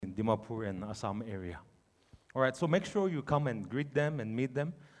Dimapur and Assam area. All right, so make sure you come and greet them and meet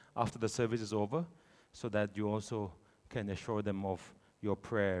them after the service is over so that you also can assure them of your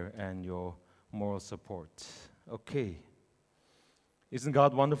prayer and your moral support. Okay. Isn't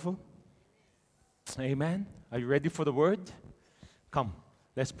God wonderful? Amen. Are you ready for the word? Come,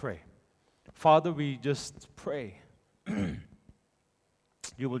 let's pray. Father, we just pray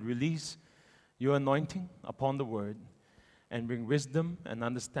you will release your anointing upon the word and bring wisdom and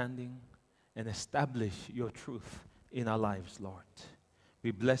understanding and establish your truth in our lives, Lord.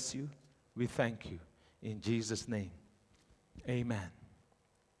 We bless you. We thank you. In Jesus' name, amen.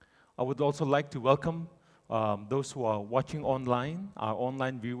 I would also like to welcome those who are watching online, our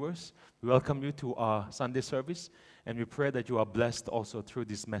online viewers. We welcome you to our Sunday service, and we pray that you are blessed also through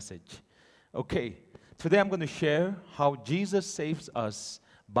this message. Okay, today I'm going to share how Jesus saves us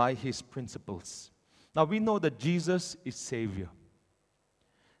by his principles. Now, we know that Jesus is Savior.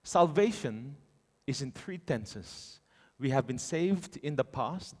 Salvation is in three tenses. We have been saved in the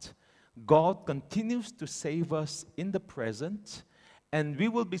past. God continues to save us in the present, and we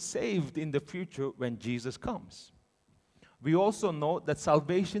will be saved in the future when Jesus comes. We also know that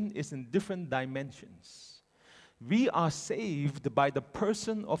salvation is in different dimensions. We are saved by the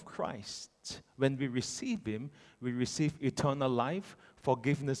person of Christ. When we receive him, we receive eternal life,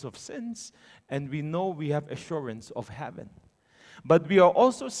 forgiveness of sins, and we know we have assurance of heaven. But we are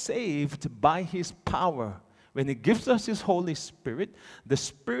also saved by his power. When he gives us his Holy Spirit, the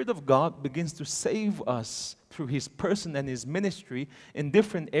Spirit of God begins to save us through his person and his ministry in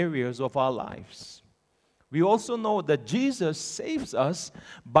different areas of our lives. We also know that Jesus saves us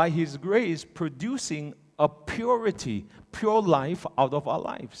by his grace producing a pure life out of our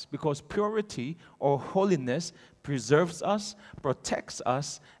lives, because purity or holiness preserves us, protects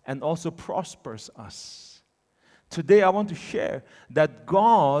us, and also prospers us. Today I want to share that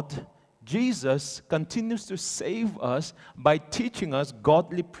God, Jesus, continues to save us by teaching us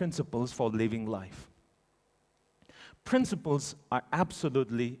godly principles for living life. Principles are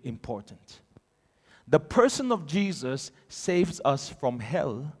absolutely important. The person of Jesus saves us from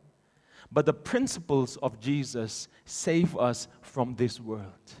hell, but the principles of Jesus save us from this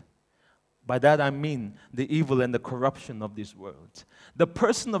world. By that I mean the evil and the corruption of this world. The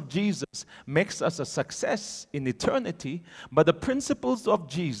person of Jesus makes us a success in eternity, but the principles of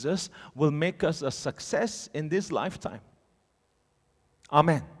Jesus will make us a success in this lifetime.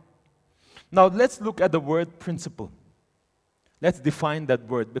 Amen. Now let's look at the word principle. Let's define that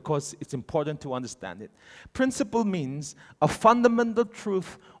word because it's important to understand it. Principle means a fundamental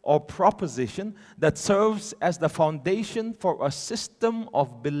truth or proposition that serves as the foundation for a system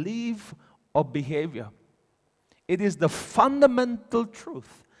of belief or behavior. It is the fundamental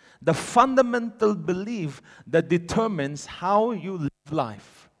truth, the fundamental belief that determines how you live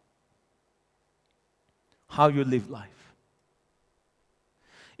life. How you live life.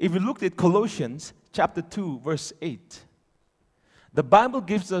 If you look at Colossians chapter 2, verse 8, the Bible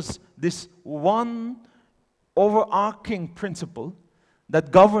gives us this one overarching principle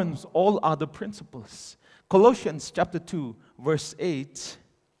that governs all other principles. Colossians chapter 2, verse 8.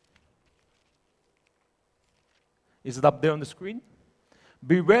 Is it up there on the screen?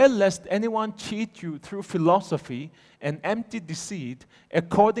 Beware lest anyone cheat you through philosophy and empty deceit,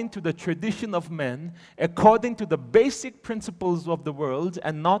 according to the tradition of men, according to the basic principles of the world,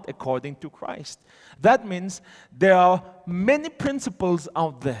 and not according to Christ. That means there are many principles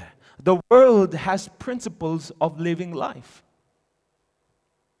out there. The world has principles of living life.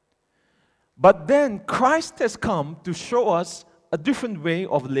 But then Christ has come to show us a different way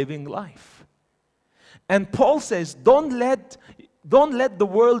of living life. And Paul says, don't let the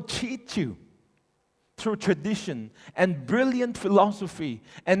world cheat you through tradition and brilliant philosophy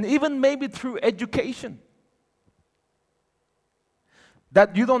and even maybe through education.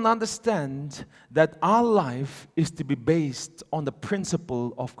 That you don't understand that our life is to be based on the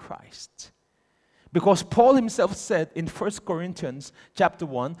principle of Christ. Because Paul himself said in 1 Corinthians chapter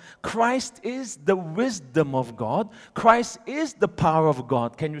 1, Christ is the wisdom of God. Christ is the power of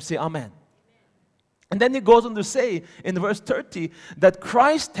God. Can you say amen? And then he goes on to say in verse 30 that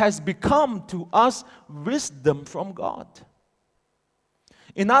Christ has become to us wisdom from God.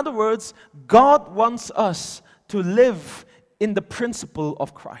 In other words, God wants us to live in the principle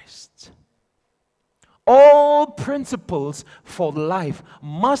of Christ. All principles for life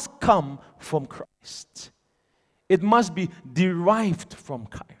must come from Christ. It must be derived from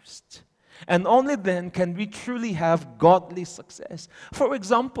Christ. And only then can we truly have godly success. For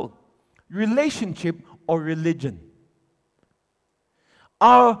example, relationship or religion.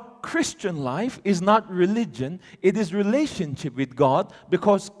 Our Christian life is not religion, it is relationship with God,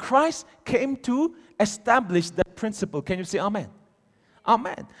 because Christ came to establish that principle. Can you say amen?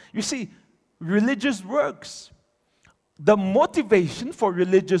 Amen. You see, religious works, the motivation for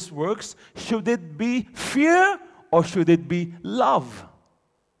religious works, should it be fear or should it be love?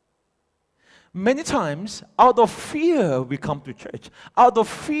 Many times, out of fear, we come to church. Out of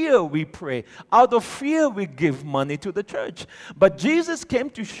fear, we pray. Out of fear, we give money to the church. But Jesus came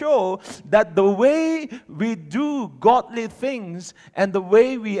to show that the way we do godly things and the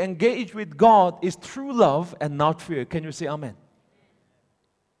way we engage with God is through love and not fear. Can you say amen?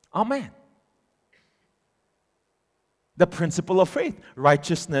 Amen. The principle of faith.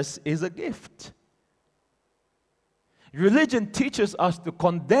 Righteousness is a gift. Religion teaches us to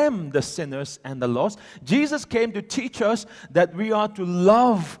condemn the sinners and the lost. Jesus came to teach us that we are to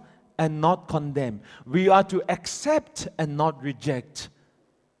love and not condemn. We are to accept and not reject.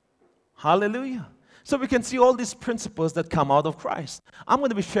 Hallelujah. So we can see all these principles that come out of Christ. I'm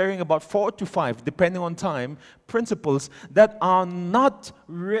going to be sharing about 4 to 5, depending on time, principles that are not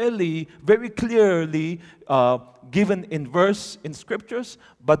really very clearly given in verse in scriptures,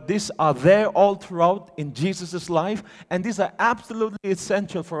 but these are there all throughout in Jesus' life, and these are absolutely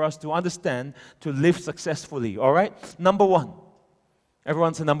essential for us to understand to live successfully. All right? Number 1.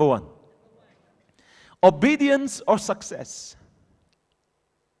 Everyone say number 1. Obedience or success.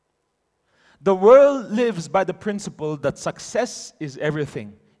 The world lives by the principle that success is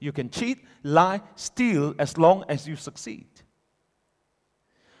everything. You can cheat, lie, steal as long as you succeed.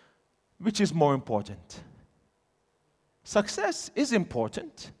 Which is more important? Success is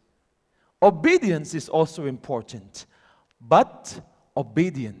important. Obedience is also important. But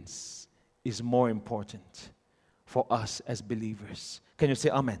obedience is more important for us as believers. Can you say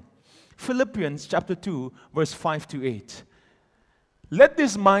amen? Philippians chapter 2, verse 5 to 8. Let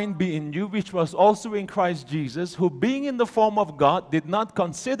this mind be in you, which was also in Christ Jesus, who being in the form of God, did not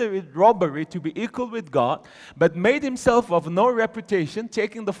consider it robbery to be equal with God, but made himself of no reputation,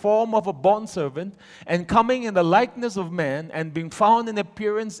 taking the form of a bondservant, and coming in the likeness of man, and being found in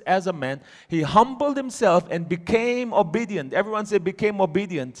appearance as a man, he humbled himself and became obedient. Everyone say, became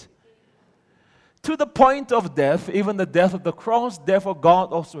obedient. To the point of death, even the death of the cross. Therefore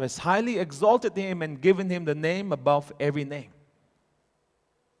God also has highly exalted him and given him the name above every name.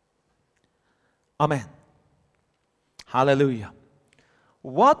 Amen. Hallelujah.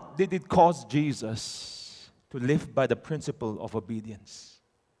 What did it cost Jesus to live by the principle of obedience?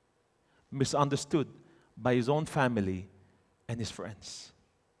 Misunderstood by his own family and his friends.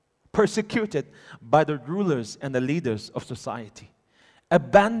 Persecuted by the rulers and the leaders of society.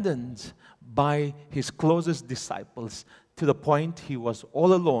 Abandoned by his closest disciples to the point he was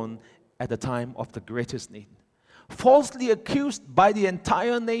all alone at the time of the greatest need. Falsely accused by the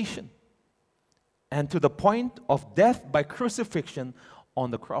entire nation. And to the point of death by crucifixion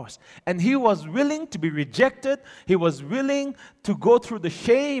on the cross. And he was willing to be rejected. He was willing to go through the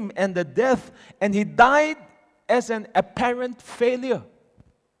shame and the death. And he died as an apparent failure.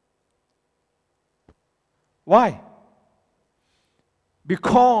 Why?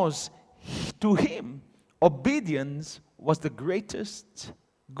 Because to him, obedience was the greatest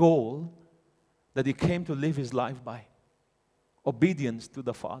goal that he came to live his life by. Obedience to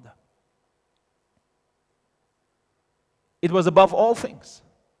the Father. It was above all things.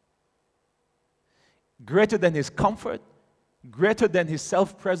 Greater than his comfort, greater than his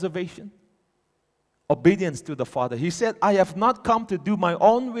self-preservation. Obedience to the Father. He said, I have not come to do my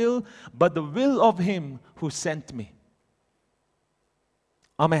own will, but the will of him who sent me.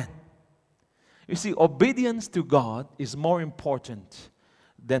 Amen. You see, obedience to God is more important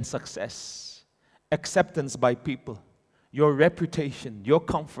than success, acceptance by people, your reputation, your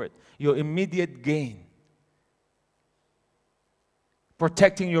comfort, your immediate gain.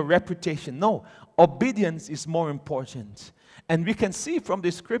 Protecting your reputation. No, obedience is more important. And we can see from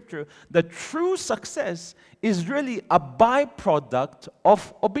the scripture that true success is really a byproduct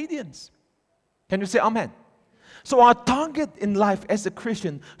of obedience. Can you say amen? So our target in life as a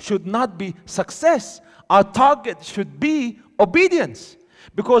Christian should not be success. Our target should be obedience.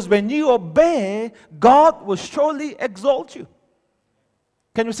 Because when you obey, God will surely exalt you.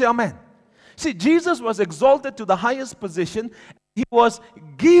 Can you say amen? See, Jesus was exalted to the highest position. He was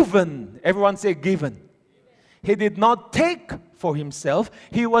given. Everyone say given. He did not take for himself.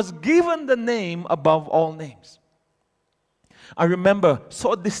 He was given the name above all names. I remember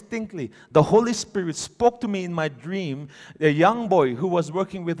so distinctly, the Holy Spirit spoke to me in my dream. A young boy who was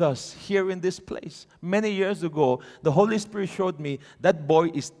working with us here in this place many years ago, the Holy Spirit showed me that boy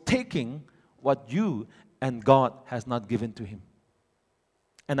is taking what you and God has not given to him.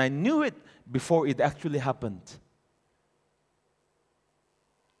 And I knew it before it actually happened.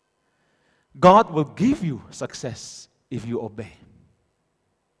 God will give you success if you obey.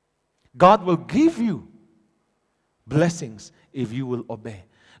 God will give you blessings if you will obey.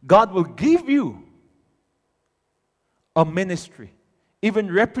 God will give you a ministry, even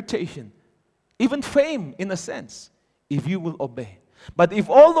reputation, even fame in a sense, if you will obey. But if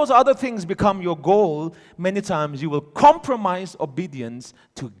all those other things become your goal, many times you will compromise obedience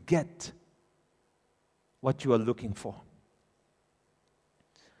to get what you are looking for.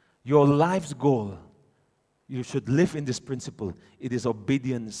 Your life's goal, you should live in this principle. It is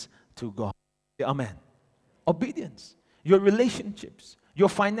obedience to God. Amen. Obedience. Your relationships, your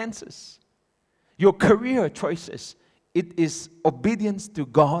finances, your career choices. It is obedience to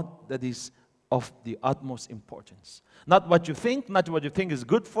God that is of the utmost importance. Not what you think, not what you think is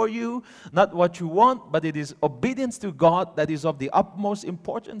good for you, not what you want, but it is obedience to God that is of the utmost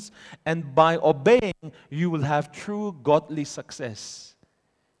importance. And by obeying, you will have true godly success.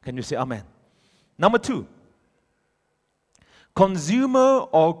 Can you say amen? Number 2, consumer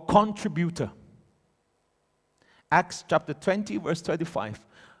or contributor. Acts chapter 20, verse 35.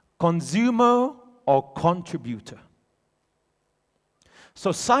 Consumer or contributor.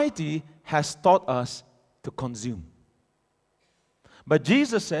 Society has taught us to consume. But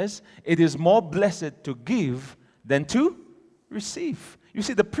Jesus says it is more blessed to give than to receive. You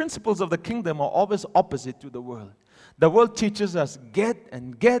see, the principles of the kingdom are always opposite to the world. The world teaches us get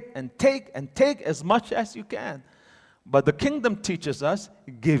and take as much as you can. But the kingdom teaches us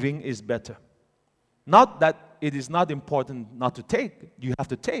giving is better. Not that it is not important not to take. You have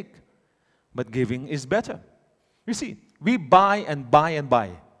to take. But giving is better. You see, we buy and buy and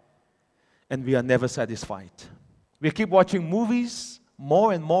buy. And we are never satisfied. We keep watching movies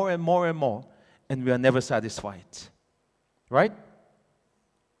more and more and more and more. And we are never satisfied. Right?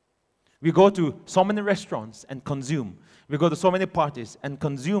 We go to so many restaurants and consume. We go to so many parties and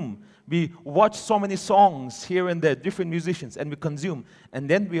consume. We watch so many songs here and there, different musicians, and we consume. And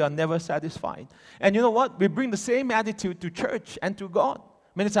then we are never satisfied. And you know what? We bring the same attitude to church and to God.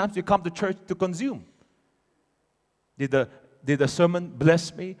 Many times we come to church to consume. Did the sermon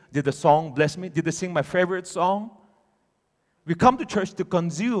bless me? Did the song bless me? Did they sing my favorite song? We come to church to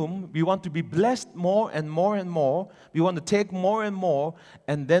consume. We want to be blessed more and more and more. We want to take more and more.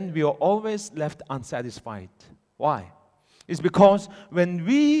 And then we are always left unsatisfied. Why? It's because when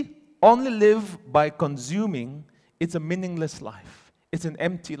we only live by consuming, it's a meaningless life. It's an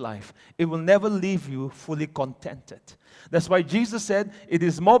empty life. It will never leave you fully contented. That's why Jesus said, it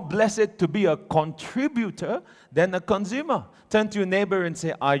is more blessed to be a contributor than a consumer. Turn to your neighbor and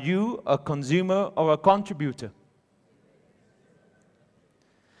say, are you a consumer or a contributor?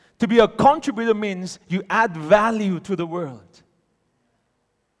 To be a contributor means you add value to the world.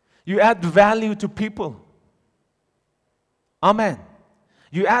 You add value to people. Amen.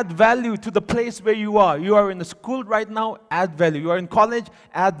 You add value to the place where you are. You are in a school right now, add value. You are in college,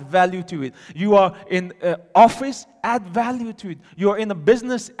 add value to it. You are in an office, add value to it. You are in a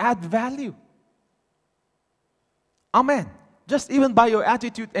business, add value. Amen. Just even by your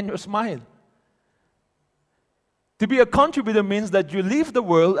attitude and your smile. To be a contributor means that you leave the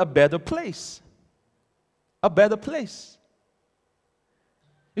world a better place. A better place.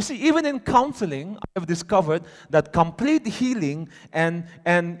 You see, even in counseling, I have discovered that complete healing and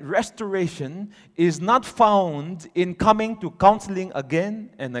restoration is not found in coming to counseling again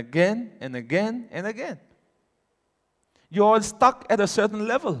and again and again and again. You're stuck at a certain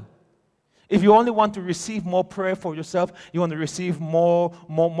level. If you only want to receive more prayer for yourself, you want to receive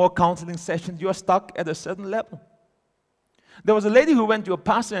more counseling sessions, you're stuck at a certain level. There was a lady who went to a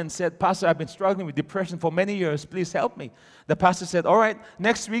pastor and said, Pastor, I've been struggling with depression for many years. Please help me. The pastor said, all right,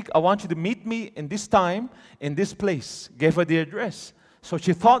 next week I want you to meet me in this time, in this place. Gave her the address. So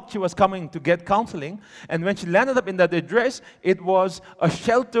she thought she was coming to get counseling. And when she landed up in that address, it was a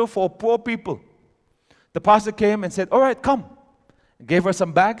shelter for poor people. The pastor came and said, all right, come. Gave her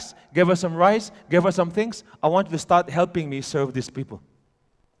some bags, gave her some rice, gave her some things. I want you to start helping me serve these people.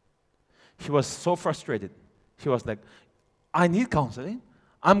 She was so frustrated. She was like, I need counseling.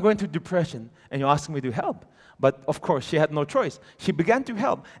 I'm going through depression, and you're asking me to help. But of course, she had no choice. She began to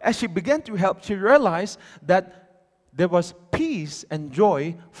help. As she began to help, she realized that there was peace and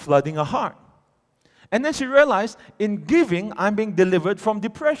joy flooding her heart. And then she realized, in giving, I'm being delivered from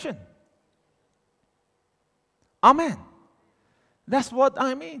depression. Amen. That's what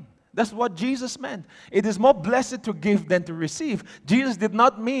I mean. That's what Jesus meant. It is more blessed to give than to receive. Jesus did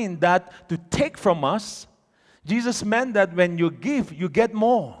not mean that to take from us. Jesus meant that when you give, you get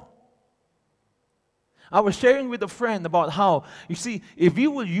more. I was sharing with a friend about how, you see, if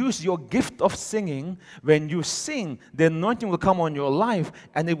you will use your gift of singing, when you sing, the anointing will come on your life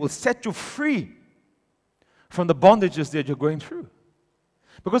and it will set you free from the bondages that you're going through.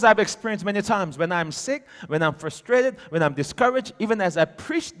 Because I've experienced many times when I'm sick, when I'm frustrated, when I'm discouraged, even as I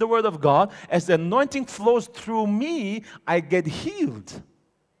preach the word of God, as the anointing flows through me, I get healed.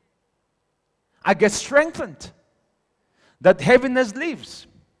 I get strengthened. That heaviness leaves.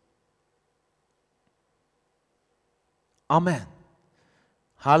 Amen.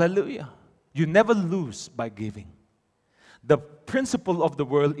 Hallelujah. You never lose by giving. The principle of the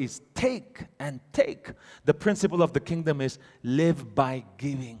world is take and take. The principle of the kingdom is live by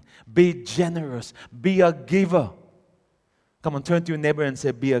giving. Be generous. Be a giver. Come on, turn to your neighbor and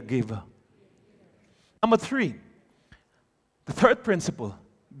say, be a giver. Number 3, the third principle,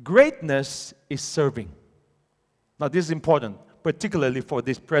 greatness is serving. Now, this is important, particularly for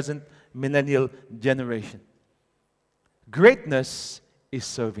this present millennial generation. Greatness is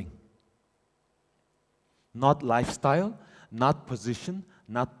serving. Not lifestyle, not position,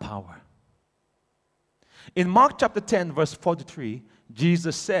 not power. In Mark chapter 10, verse 43,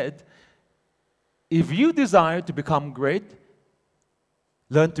 Jesus said, if you desire to become great,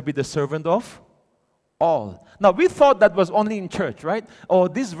 learn to be the servant of all. Now, we thought that was only in church, right? Oh,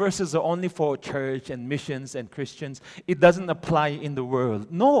 these verses are only for church and missions and Christians. It doesn't apply in the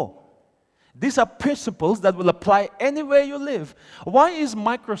world. No. These are principles that will apply anywhere you live. Why is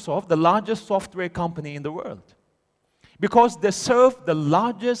Microsoft the largest software company in the world? Because they serve the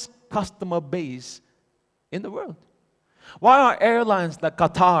largest customer base in the world. Why are airlines like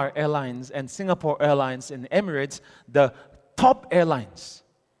Qatar Airlines and Singapore Airlines and Emirates the top airlines?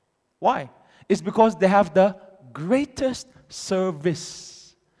 Why? It's because they have the greatest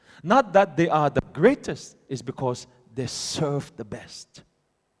service. Not that they are the greatest, it's because they serve the best.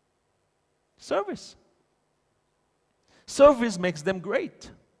 Service. Service makes them great.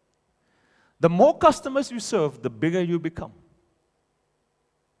 The more customers you serve, the bigger you become.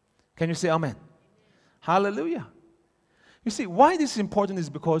 Can you say amen? Hallelujah. You see, why this is important is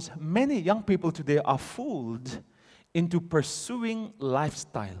because many young people today are fooled into pursuing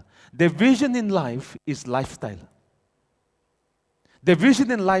lifestyle. Their vision in life is lifestyle. Their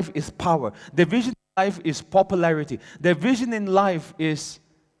vision in life is power. Their vision in life is popularity. Their vision in life is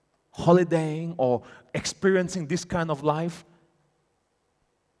holidaying or experiencing this kind of life.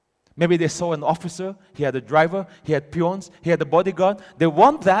 Maybe they saw an officer, he had a driver, he had peons, he had a bodyguard. They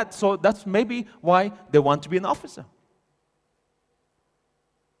want that, so that's maybe why they want to be an officer.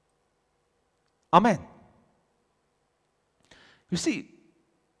 Amen. You see,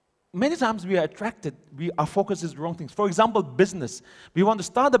 many times we are attracted, our focus is wrong things. For example, business. We want to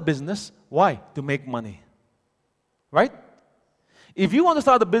start a business, why? To make money. Right? If you want to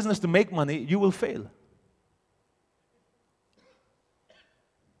start a business to make money, you will fail.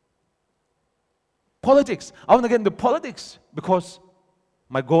 Politics. I want to get into politics because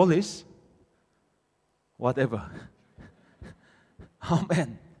my goal is whatever.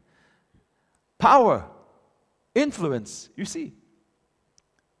 Amen. Power, influence, you see.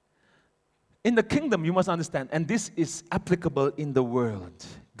 In the kingdom, you must understand, and this is applicable in the world,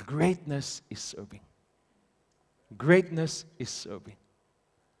 greatness is serving. Greatness is serving.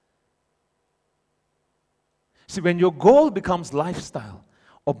 See, when your goal becomes lifestyle,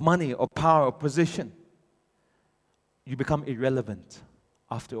 of money, or power, or position, you become irrelevant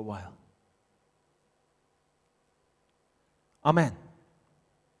after a while. Amen.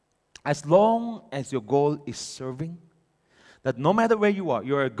 As long as your goal is serving, that no matter where you are,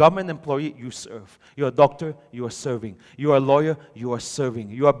 you're a government employee, you serve. You're a doctor, you are serving. You're a lawyer, you are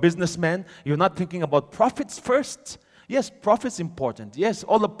serving. You're a businessman, you're not thinking about profits first. Yes, profit's important. Yes,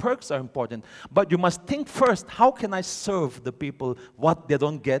 all the perks are important. But you must think first, how can I serve the people what they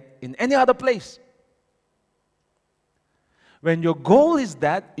don't get in any other place? When your goal is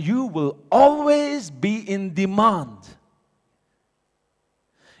that, you will always be in demand.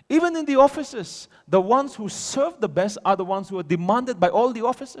 Even in the offices, the ones who serve the best are the ones who are demanded by all the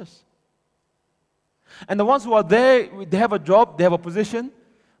officers. And the ones who are there, they have a job, they have a position,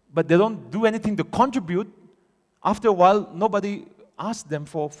 but they don't do anything to contribute. After a while, nobody asks them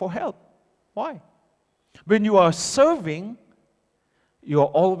for help. Why? When you are serving, you are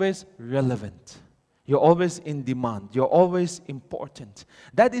always relevant. You're always in demand. You're always important.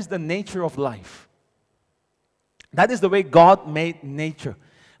 That is the nature of life. That is the way God made nature.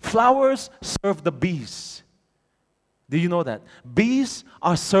 Flowers serve the bees. Do you know that? Bees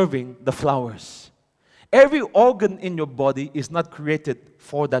are serving the flowers. Every organ in your body is not created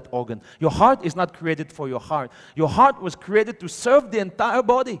for that organ. Your heart is not created for your heart. Your heart was created to serve the entire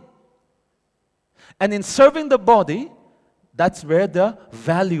body. And in serving the body, that's where the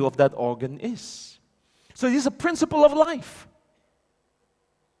value of that organ is. So it is a principle of life.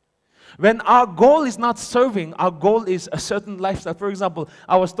 When our goal is not serving, our goal is a certain lifestyle. For example,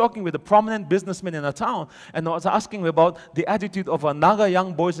 I was talking with a prominent businessman in a town, and I was asking about the attitude of our Naga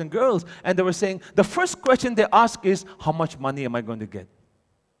young boys and girls, and they were saying, the first question they ask is, how much money am I going to get?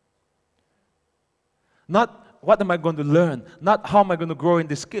 Not, what am I going to learn? Not, how am I going to grow in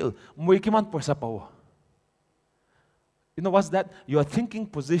this skill? Muikiman po sa pawa. You know what's that? You are thinking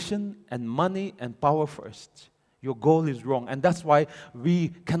position and money and power first. Your goal is wrong. And that's why we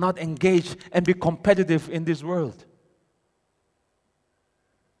cannot engage and be competitive in this world.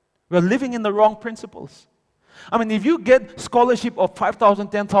 We're living in the wrong principles. I mean, if you get scholarship of 5,000,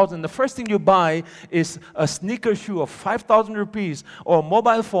 10,000, the first thing you buy is a sneaker shoe of 5,000 rupees or a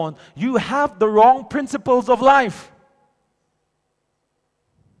mobile phone, you have the wrong principles of life.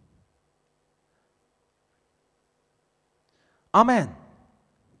 Amen.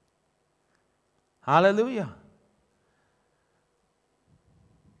 Hallelujah.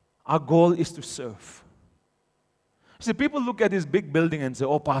 Our goal is to serve. See, people look at this big building and say,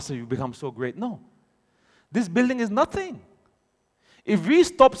 oh, Pastor, you become so great. No. This building is nothing. If we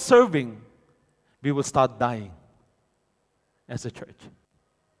stop serving, we will start dying as a church.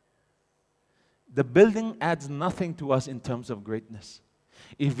 The building adds nothing to us in terms of greatness.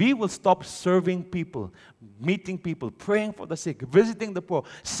 If we will stop serving people, meeting people, praying for the sick, visiting the poor,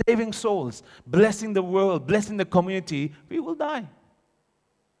 saving souls, blessing the world, blessing the community, we will die.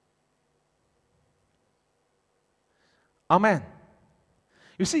 Amen.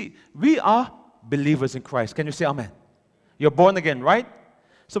 You see, we are believers in Christ. Can you say amen? You're born again, right?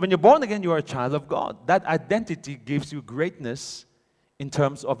 So when you're born again, you are a child of God. That identity gives you greatness in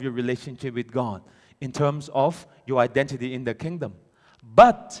terms of your relationship with God, in terms of your identity in the kingdom.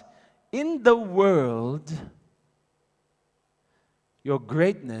 But in the world, your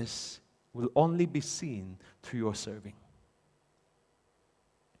greatness will only be seen through your serving.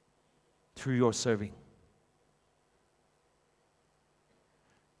 Through your serving.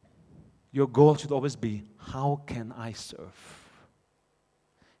 Your goal should always be, how can I serve?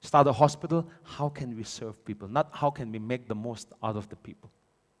 Start a hospital, how can we serve people? Not how can we make the most out of the people.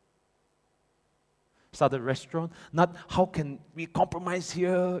 Start a restaurant, not how can we compromise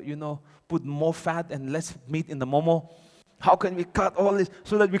here, put more fat and less meat in the momo. How can we cut all this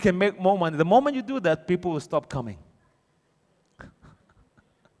so that we can make more money? The moment you do that, people will stop coming.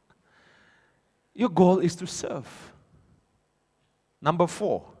 Your goal is to serve. Number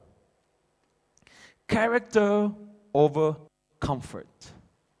 4. Character over comfort.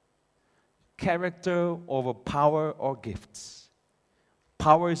 Character over power or gifts.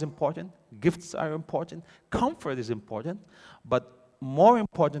 Power is important. Gifts are important. Comfort is important. But more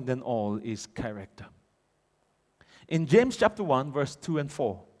important than all is character. In James chapter 1, verse 2 and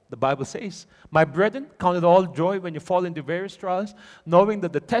 4, the Bible says, my brethren, count it all joy when you fall into various trials, knowing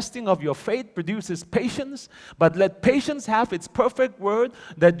that the testing of your faith produces patience, but let patience have its perfect word,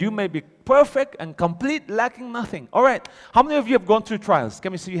 that you may be perfect and complete, lacking nothing. All right, how many of you have gone through trials?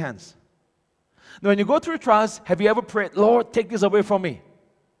 Can we see your hands? Now, when you go through trials, have you ever prayed, Lord, take this away from me?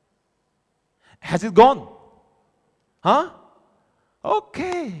 Has it gone? Huh?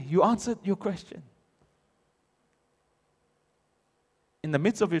 Okay, you answered your question. In the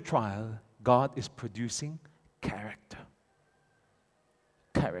midst of your trial, God is producing character.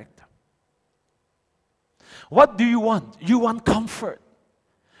 Character. What do you want? You want comfort.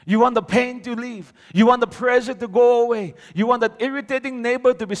 You want the pain to leave. You want the pressure to go away. You want that irritating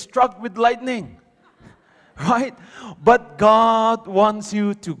neighbor to be struck with lightning. Right? But God wants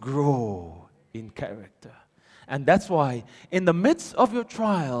you to grow in character. And that's why in the midst of your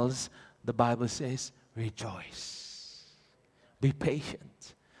trials, the Bible says, rejoice. Be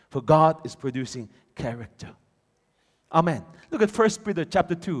patient, for God is producing character. Amen. Look at 1 Peter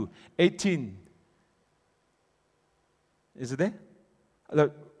chapter 2, 18. Is it there?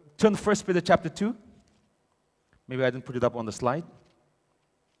 Turn to 1 Peter chapter 2. Maybe I didn't put it up on the slide.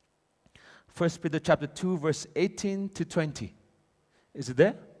 1 Peter chapter 2, verse 18 to 20. Is it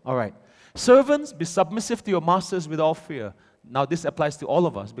there? All right. Servants, be submissive to your masters with all fear. Now this applies to all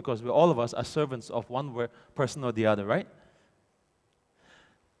of us because all of us are servants of one person or the other, right?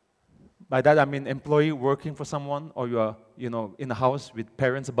 By that I mean employee working for someone, or you are, in a house with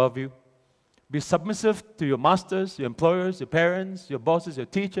parents above you. Be submissive to your masters, your employers, your parents, your bosses, your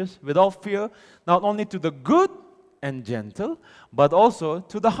teachers, with all fear, not only to the good and gentle, but also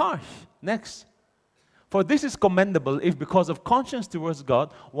to the harsh. Next. For this is commendable if because of conscience towards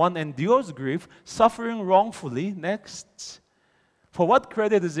God, one endures grief, suffering wrongfully. Next. For what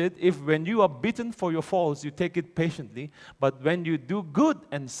credit is it if when you are beaten for your faults, you take it patiently, but when you do good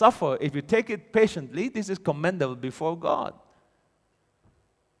and suffer, if you take it patiently, this is commendable before God.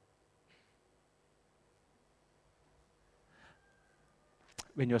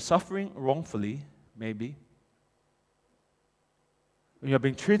 When you're suffering wrongfully, maybe, when you're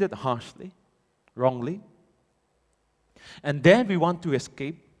being treated harshly, wrongly, and then we want to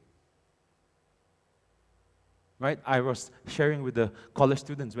escape, right? I was sharing with the college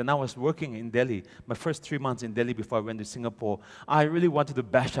students when I was working in Delhi, my first 3 months in Delhi before I went to Singapore, I really wanted to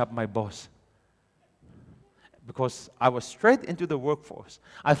bash up my boss because I was straight into the workforce.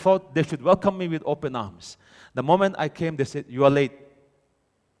 I thought they should welcome me with open arms. The moment I came, they said, "You are late.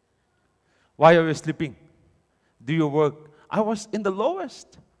 Why are you sleeping? Do your work." I was in the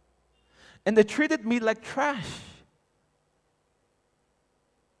lowest. And they treated me like trash.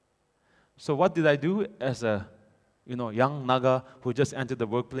 So what did I do as a young Naga who just entered the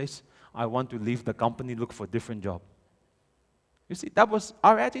workplace? I want to leave the company, look for a different job. You see, that was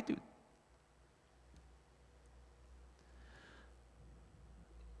our attitude.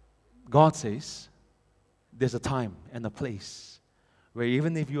 God says there's a time and a place where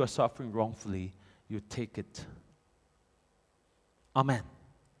even if you are suffering wrongfully, you take it. Amen.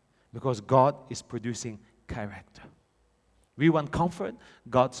 Because God is producing character. We want comfort,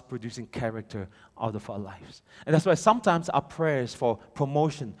 God's producing character out of our lives. And that's why sometimes our prayers for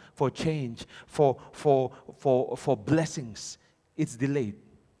promotion, for change, for blessings, it's delayed.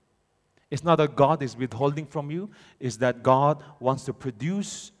 It's not that God is withholding from you, it's that God wants to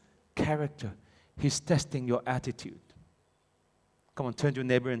produce character. He's testing your attitude. Come on, turn to your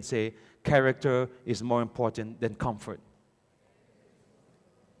neighbor and say, character is more important than comfort.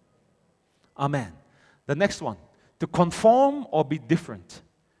 Amen. The next one, to conform or be different.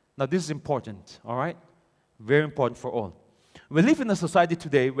 Now this is important, all right? Very important for all. We live in a society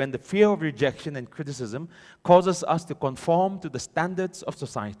today when the fear of rejection and criticism causes us to conform to the standards of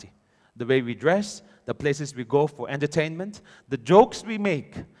society. The way we dress, the places we go for entertainment, the jokes we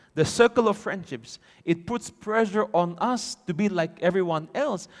make, the circle of friendships, it puts pressure on us to be like everyone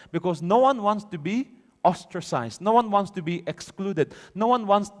else because no one wants to be ostracized. No one wants to be excluded. No one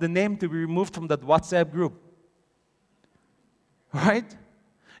wants the name to be removed from that WhatsApp group. Right?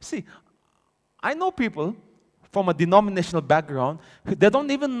 See, I know people from a denominational background, they don't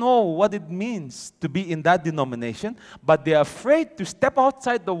even know what it means to be in that denomination, but they're afraid to step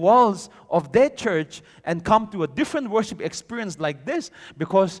outside the walls of their church and come to a different worship experience like this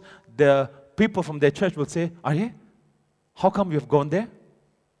because the people from their church will say, "Are how come you have gone there?"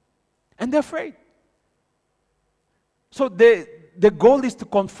 And they're afraid. So their goal is to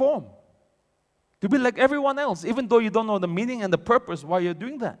conform, to be like everyone else, even though you don't know the meaning and the purpose why you're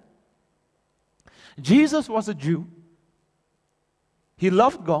doing that. Jesus was a Jew. He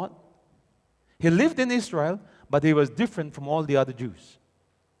loved God. He lived in Israel, but he was different from all the other Jews.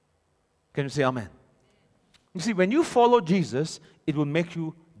 Can you say amen? You see, when you follow Jesus, it will make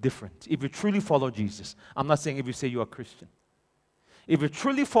you different. If you truly follow Jesus. I'm not saying if you say you are Christian. If you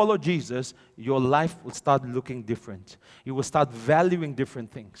truly follow Jesus, your life will start looking different. You will start valuing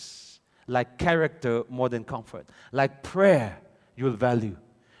different things, like character more than comfort. Like prayer, you will value.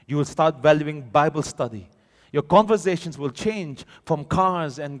 You will start valuing Bible study. Your conversations will change from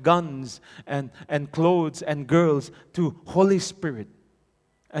cars and guns and clothes and girls to Holy Spirit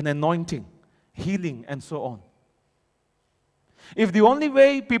and anointing, healing, and so on. If the only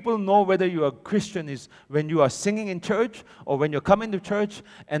way people know whether you are a Christian is when you are singing in church or when you're coming to church,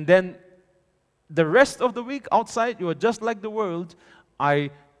 and then the rest of the week outside you are just like the world,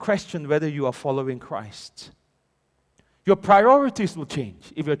 I question whether you are following Christ. Your priorities will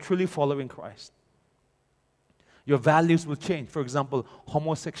change if you're truly following Christ. Your values will change. For example,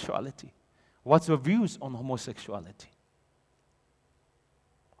 homosexuality. What's your views on homosexuality?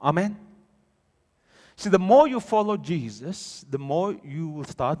 Amen? See, the more you follow Jesus, the more you will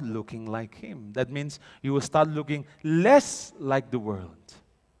start looking like Him. That means you will start looking less like the world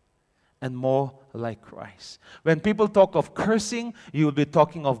and more like Christ. When people talk of cursing, you will be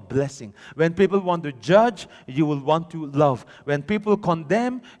talking of blessing. When people want to judge, you will want to love. When people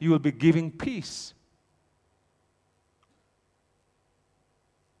condemn, you will be giving peace.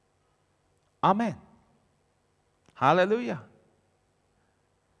 Amen. Hallelujah.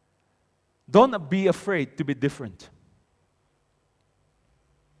 Don't be afraid to be different.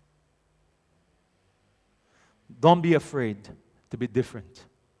 Don't be afraid to be different.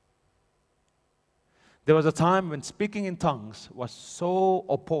 There was a time when speaking in tongues was so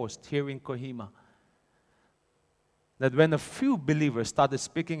opposed here in Kohima that when a few believers started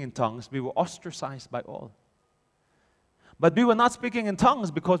speaking in tongues, we were ostracized by all. But we were not speaking in tongues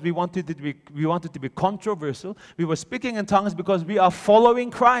because we wanted to be controversial. We were speaking in tongues because we are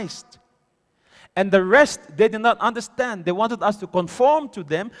following Christ. And the rest, they did not understand. They wanted us to conform to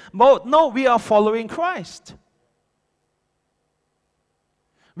them. But no, we are following Christ.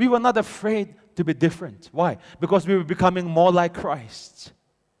 We were not afraid to be different. Why? Because we were becoming more like Christ.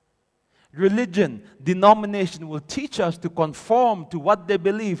 Religion, denomination will teach us to conform to what they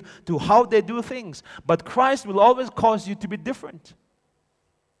believe, to how they do things. But Christ will always cause you to be different.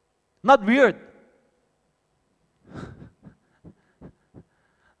 Not weird.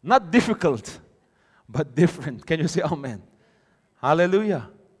 Not difficult, but different. Can you say amen? Hallelujah.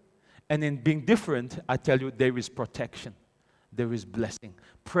 And in being different, I tell you, there is protection. There is blessing.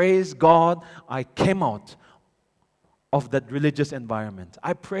 Praise God, I came out of that religious environment.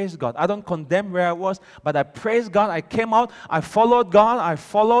 I praise God. I don't condemn where I was, but I praise God. I came out. I followed God. I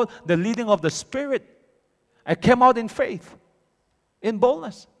followed the leading of the Spirit. I came out in faith, in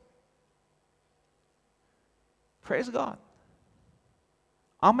boldness. Praise God.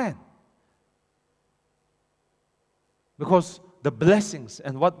 Amen. Because the blessings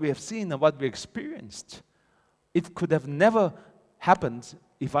and what we have seen and what we experienced, it could have never happened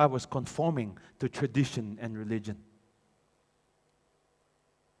if I was conforming to tradition and religion.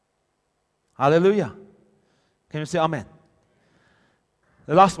 Hallelujah. Can you say amen?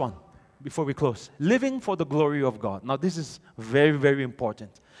 The last one before we close. Living for the glory of God. Now this is very, very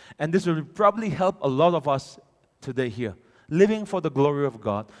important. And this will probably help a lot of us today here. Living for the glory of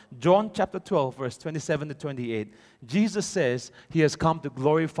God. John chapter 12, verse 27 to 28. Jesus says He has come to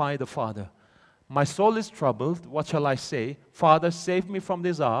glorify the Father. My soul is troubled. What shall I say? Father, save me from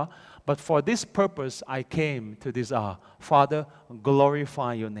this hour. But for this purpose I came to this hour. Father,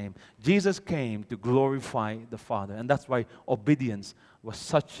 glorify your name. Jesus came to glorify the Father. And that's why obedience was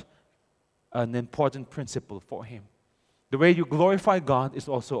such an important principle for Him. The way you glorify God is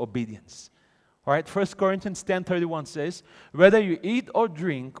also obedience. All right, 1 Corinthians 10:31 says, whether you eat or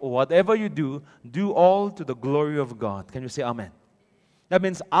drink or whatever you do, do all to the glory of God. Can you say amen? That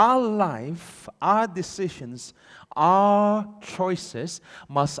means our life, our decisions, our choices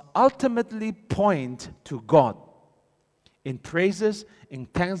must ultimately point to God in praises, in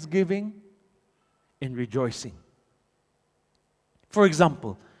thanksgiving, in rejoicing. For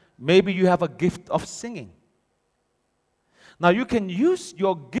example, maybe you have a gift of singing. Now you can use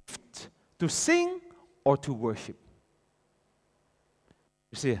your gift to sing or to worship.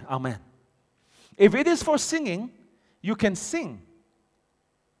 You see, amen. If it is for singing, you can sing.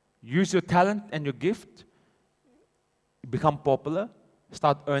 Use your talent and your gift, become popular,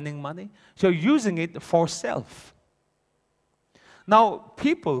 start earning money. So you're using it for self. Now,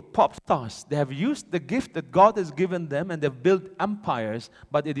 people, pop stars, they have used the gift that God has given them and they've built empires,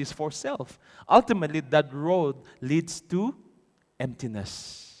 but it is for self. Ultimately, that road leads to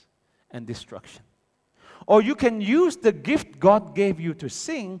emptiness and destruction. Or you can use the gift God gave you to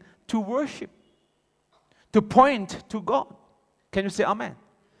sing to worship, to point to God. Can you say amen?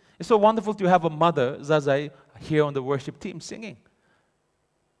 It's so wonderful to have a mother, Zazai, here on the worship team singing.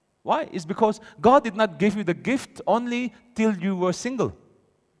 Why? It's because God did not give you the gift only till you were single.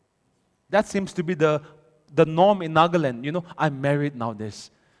 That seems to be the norm in Nagaland. You know, I'm married nowadays.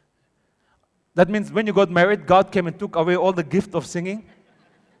 That means when you got married, God came and took away all the gift of singing?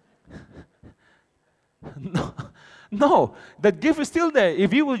 No, that gift is still there.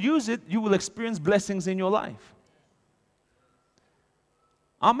 If you will use it, you will experience blessings in your life.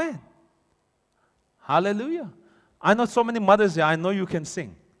 Amen. Hallelujah. I know so many mothers here. I know you can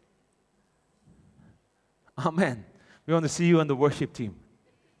sing. Amen. We want to see you on the worship team.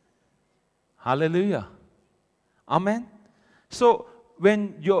 Hallelujah. Amen. So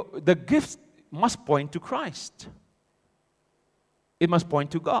when the gifts must point to Christ. It must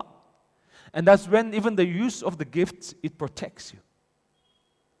point to God. And that's when even the use of the gifts, it protects you.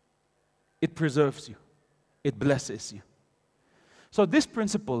 It preserves you. It blesses you. So this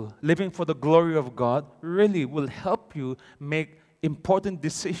principle, living for the glory of God, really will help you make important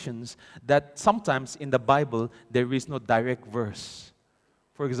decisions that sometimes in the Bible there is no direct verse.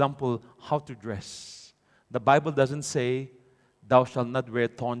 For example, how to dress. The Bible doesn't say, thou shalt not wear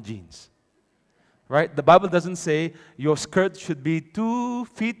torn jeans. Right? The Bible doesn't say your skirt should be 2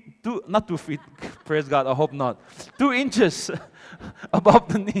 feet, not 2 feet, praise God, I hope not, 2 inches above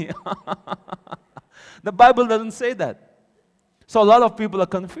the knee. The Bible doesn't say that. So a lot of people are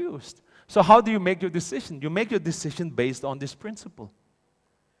confused. So how do you make your decision? You make your decision based on this principle.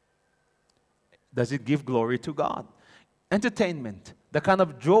 Does it give glory to God? Entertainment, the kind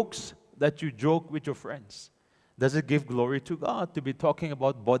of jokes that you joke with your friends. Does it give glory to God to be talking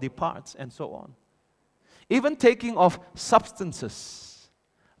about body parts and so on? Even taking of substances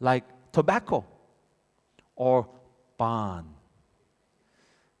like tobacco or pan.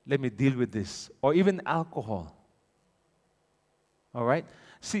 Let me deal with this. Or even alcohol. All right?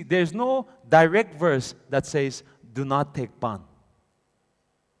 See, there's no direct verse that says, do not take pan.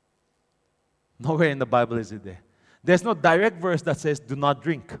 Nowhere in the Bible is it there. There's no direct verse that says, do not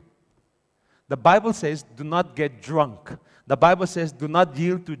drink. The Bible says, do not get drunk. The Bible says, do not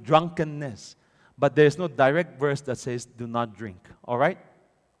yield to drunkenness. But there's no direct verse that says, do not drink. All right?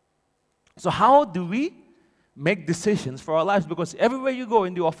 So how do we make decisions for our lives? Because everywhere you go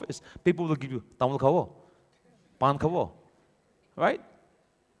in the office, people will give you, tamul kawo, pan kawo. Right?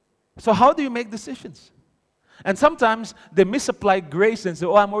 So how do you make decisions? And sometimes they misapply grace and say,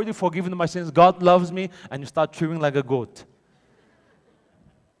 oh, I'm already forgiven my sins. God loves me. And you start chewing like a goat.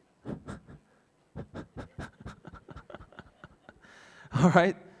 All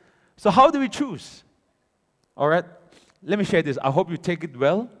right? So how do we choose? All right? Let me share this. I hope you take it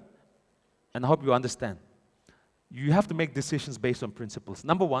well, and I hope you understand. You have to make decisions based on principles.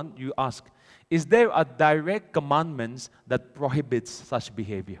 Number one, you ask, is there a direct commandment that prohibits such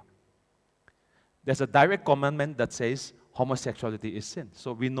behavior? There's a direct commandment that says homosexuality is sin.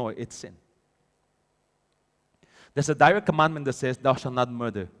 So we know it's sin. There's a direct commandment that says thou shalt not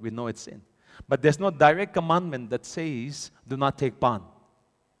murder. We know it's sin. But there's no direct commandment that says do not take pan.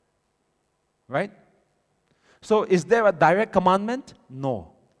 Right? So is there a direct commandment?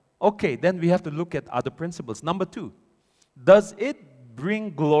 No. Okay, then we have to look at other principles. Number two, does it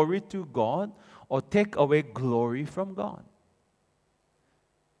bring glory to God or take away glory from God?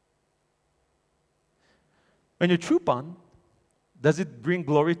 When you chew pan, does it bring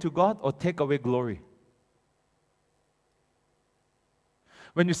glory to God or take away glory?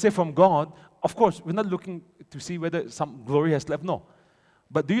 When you say from God, of course, we're not looking to see whether some glory has left. No.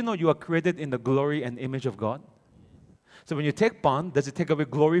 But do you know you are created in the glory and image of God? So when you take pan, does it take away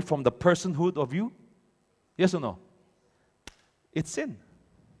glory from the personhood of you? Yes or no? It's sin.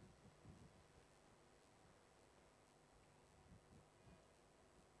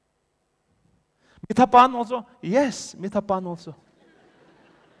 Mitapan also? Yes, mitapan also.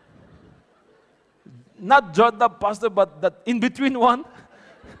 Not Jordan pastor, but that in between one.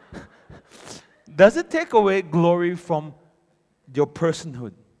 Does it take away glory from your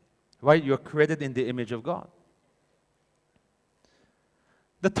personhood? Right? You're created in the image of God.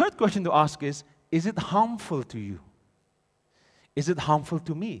 The third question to ask is it harmful to you? Is it harmful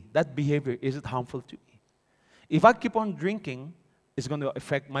to me? That behavior, is it harmful to me? If I keep on drinking, it's going to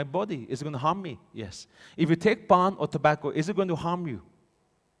affect my body. Is it going to harm me? Yes. If you take pan or tobacco, is it going to harm you?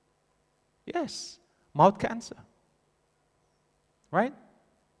 Yes. Mouth cancer. Right?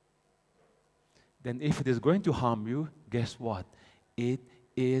 Then if it is going to harm you, guess what? It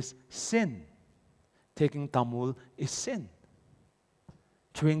is sin. Taking tamul is sin.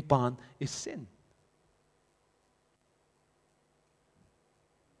 Chewing pan is sin.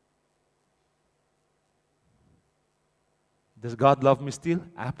 Does God love me still?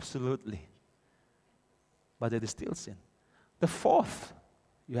 Absolutely. But it is still sin. The fourth,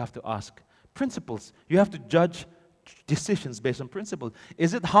 you have to ask, principles. You have to judge decisions based on principles.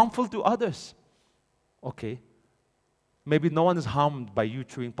 Is it harmful to others? Okay. Maybe no one is harmed by you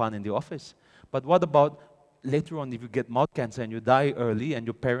chewing pan in the office. But what about later on if you get mouth cancer and you die early and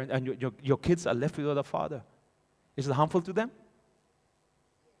your parent and your kids are left without a father? Is it harmful to them?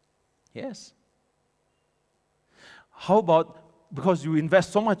 Yes. How about because you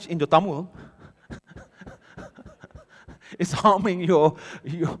invest so much in your Tamil, it's harming your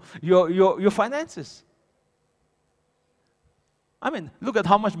finances? I mean, look at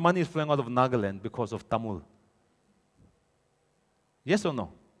how much money is flowing out of Nagaland because of Tamil. Yes or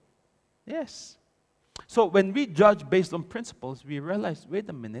no? Yes. So when we judge based on principles, we realize, wait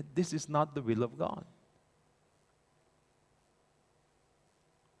a minute, this is not the will of God.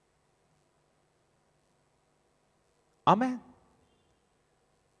 Amen.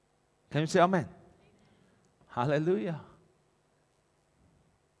 Can you say amen? Hallelujah.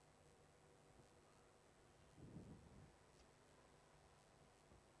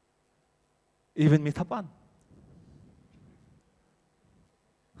 Even mitapan.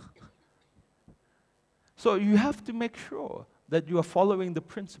 So you have to make sure that you are following the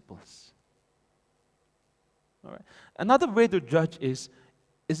principles. All right. Another way to judge is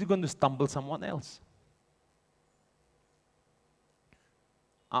it going to stumble someone else?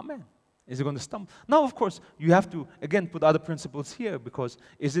 Amen. Is it going to stumble? Now, of course, you have to, again, put other principles here because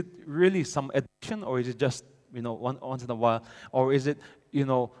is it really some addiction or is it just, once in a while? Or is it,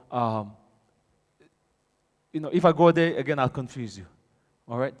 if I go there, again, I'll confuse you.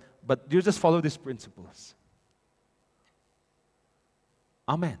 All right? But you just follow these principles.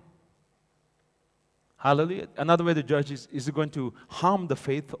 Amen. Hallelujah. Another way to judge is it going to harm the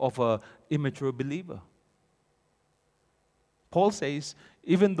faith of an immature believer? Paul says,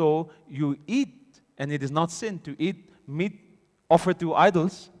 even though you eat, and it is not sin to eat meat offered to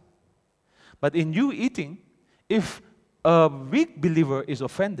idols, but in you eating, if a weak believer is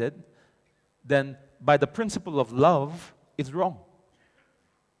offended, then by the principle of love, it's wrong.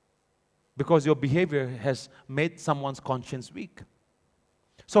 Because your behavior has made someone's conscience weak.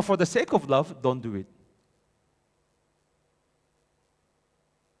 So for the sake of love, don't do it.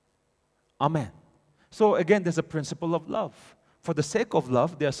 Amen. So again, there's a principle of love. For the sake of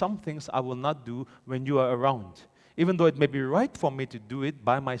love, there are some things I will not do when you are around. Even though it may be right for me to do it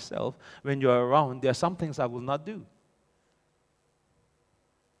by myself, when you are around, there are some things I will not do.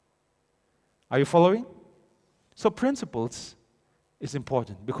 Are you following? So principles is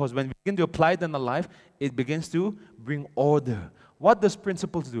important because when we begin to apply them in our life, it begins to bring order. What does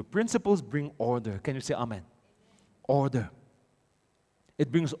principles do? Principles bring order. Can you say amen? Order.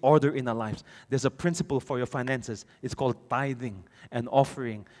 It brings order in our lives. There's a principle for your finances. It's called tithing and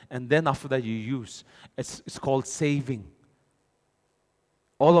offering. And then after that you use. It's called saving.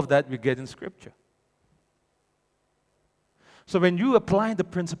 All of that we get in Scripture. So when you apply the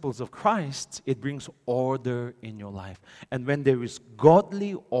principles of Christ, it brings order in your life. And when there is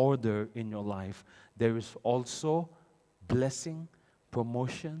godly order in your life, there is also blessing,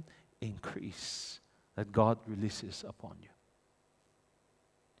 promotion, increase that God releases upon you.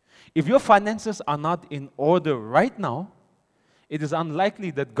 If your finances are not in order right now, it is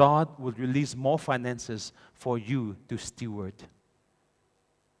unlikely that God will release more finances for you to steward.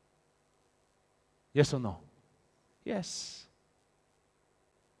 Yes or no? Yes.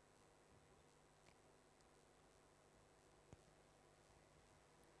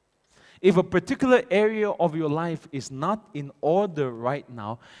 If a particular area of your life is not in order right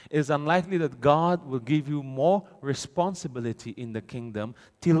now, it is unlikely that God will give you more responsibility in the kingdom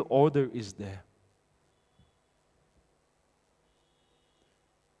till order is there.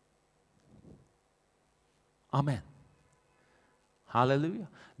 Amen. Hallelujah.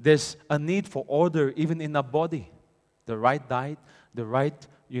 There's a need for order even in our body. The right diet, the right,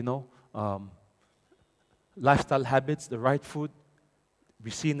 lifestyle habits, the right food. We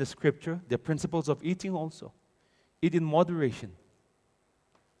see in the Scripture the principles of eating also. Eat in moderation.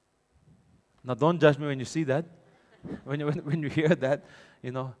 Now, don't judge me when you see that. When you hear that,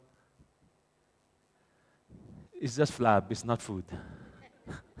 it's just flab, it's not food.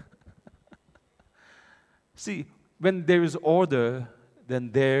 See, when there is order, then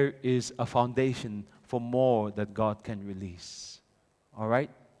there is a foundation for more that God can release. All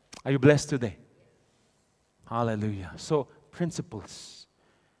right? Are you blessed today? Hallelujah. So, principles.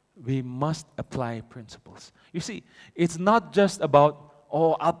 We must apply principles. You see, it's not just about,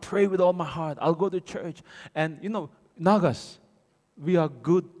 I'll pray with all my heart, I'll go to church. And, Nagas, we are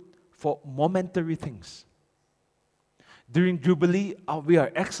good for momentary things. During Jubilee, we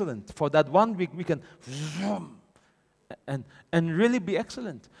are excellent. For that 1 week, we can zoom and really be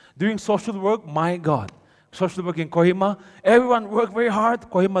excellent. During social work, my God, social work in Kohima, everyone worked very hard.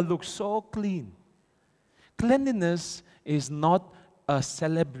 Kohima looks so clean. Cleanliness is not a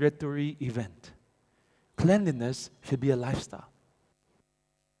celebratory event. Cleanliness should be a lifestyle.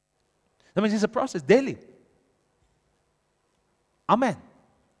 That means it's a process daily. Amen.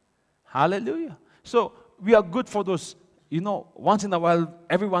 Hallelujah. So we are good for those, once in a while,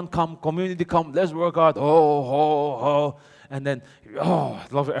 everyone come, community come, let's work out, and then, a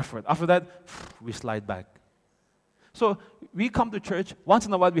lot of effort. After that, we slide back. So we come to church, once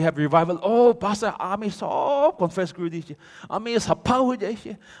in a while we have revival. Pastor, ami so confess guru di. Ami sapahu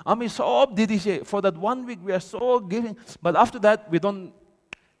di. Ami so didi. For that 1 week we are so giving. But after that, we don't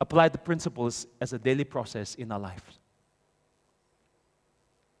apply the principles as a daily process in our lives.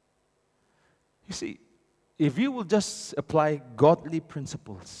 You see, if you will just apply godly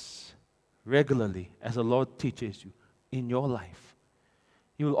principles regularly as the Lord teaches you in your life,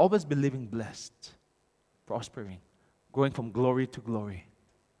 you will always be living blessed, prospering, going from glory to glory.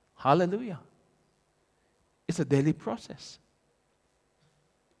 Hallelujah. It's a daily process.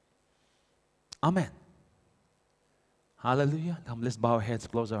 Amen. Hallelujah. Now let's bow our heads,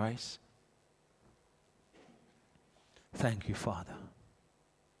 close our eyes. Thank you, Father.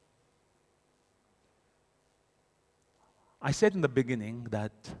 I said in the beginning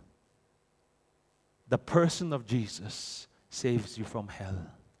that the person of Jesus saves you from hell.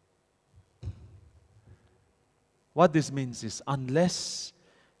 What this means is, unless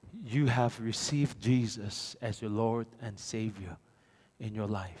you have received Jesus as your Lord and Savior in your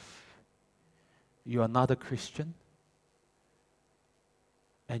life, you are not a Christian.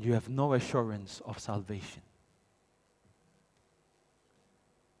 and you have no assurance of salvation.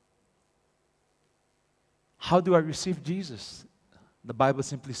 How do I receive Jesus? The Bible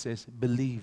simply says, believe.